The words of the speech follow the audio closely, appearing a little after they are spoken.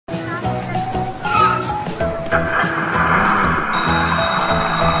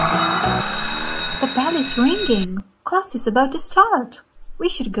is ringing. Class is about to start. We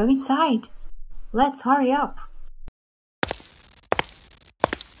should go inside. Let's hurry up.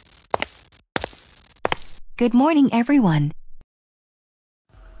 Good morning, everyone.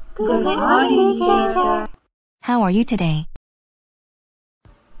 Good morning, teacher. How are you today?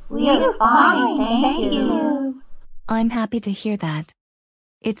 We're fine, thank you. I'm happy to hear that.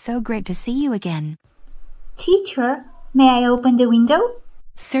 It's so great to see you again. Teacher, may I open the window?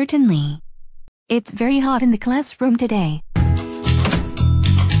 Certainly. It's very hot in the classroom today.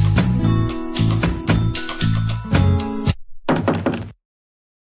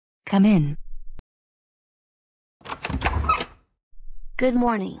 Come in. Good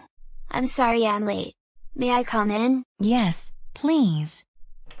morning. I'm sorry I'm late. May I come in? Yes, please.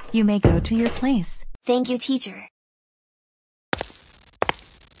 You may go to your place. Thank you, teacher.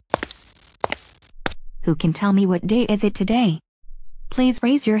 Who can tell me what day is it today? Please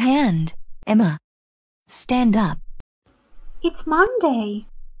raise your hand. Emma, stand up. It's Monday.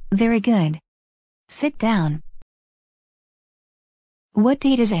 Very good. Sit down. What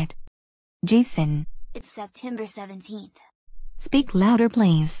date is it? Jason, It's September 17th. speak louder,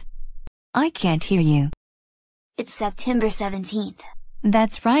 please. I can't hear you. It's September 17th.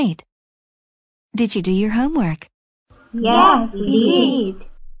 That's right. Did you do your homework? Yes, we did.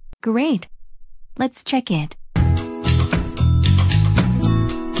 Great. Let's check it.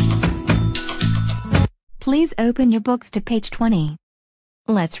 Please open your books to page 20.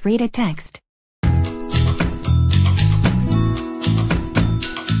 Let's read a text.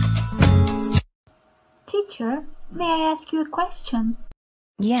 Teacher, may I ask you a question?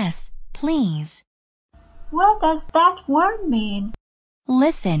 Yes, please. What does that word mean?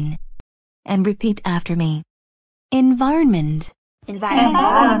 Listen and repeat after me. Environment.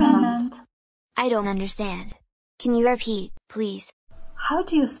 Environment. I don't understand. Can you repeat, please? How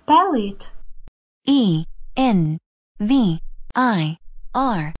do you spell it? ENVIRONMENT.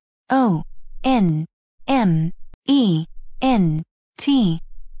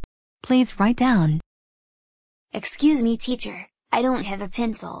 Please write down. Excuse me, teacher. I don't have a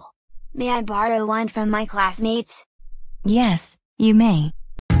pencil. May I borrow one from my classmates? Yes, you may.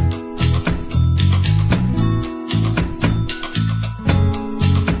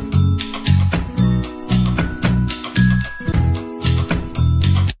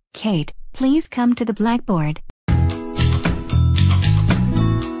 Kate, please come to the blackboard.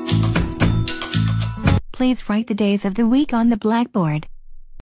 Please write the days of the week on the blackboard.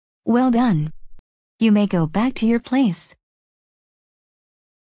 Well done. You may go back to your place.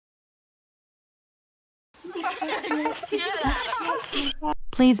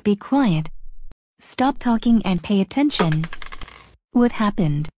 Please be quiet. Stop talking and pay attention. What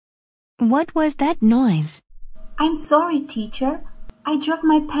happened? What was that noise? I'm sorry, teacher. I dropped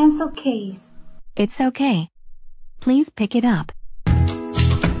my pencil case. It's okay. Please pick it up.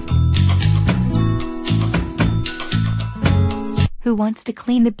 Who wants to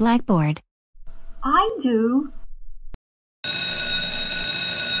clean the blackboard? I do.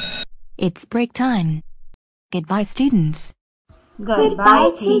 It's break time. Goodbye, students.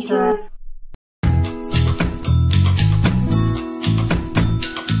 Goodbye, teacher.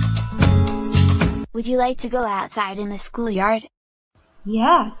 Would you like to go outside in the schoolyard?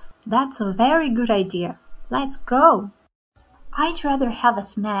 Yes, that's a very good idea. Let's go. I'd rather have a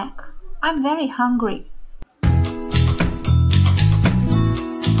snack. I'm very hungry.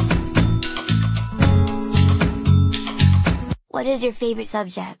 What is your favorite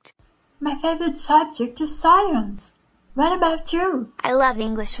subject? My favorite subject is science. What about you? I love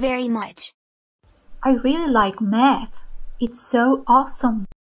English very much. I really like math. It's so awesome.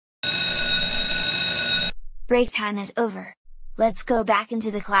 Break time is over. Let's go back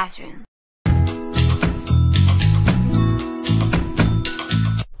into the classroom.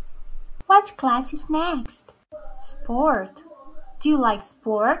 What class is next? Sport. Do you like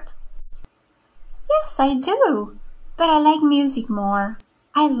sport? Yes, I do. But I like music more.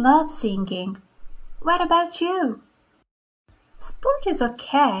 I love singing. What about you? Sport is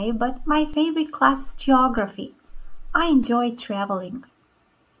okay, but my favorite class is geography. I enjoy traveling.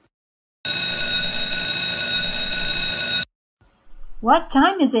 What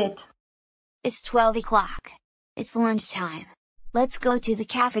time is it? It's 12 o'clock. It's lunchtime. Let's go to the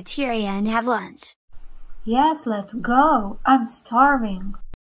cafeteria and have lunch. Yes, let's go. I'm starving.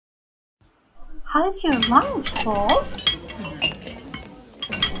 How is your lunch, Paul?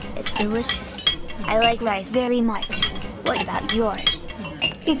 It's delicious. I like rice very much. What about yours?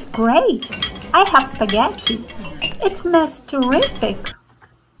 It's great. I have spaghetti. It smells terrific.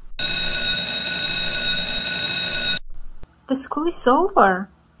 The school is over.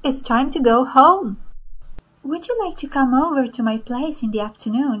 It's time to go home. Would you like to come over to my place in the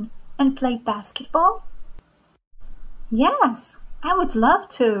afternoon and play basketball? Yes, I would love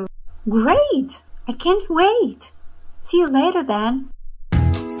to. Great! I can't wait. See you later then.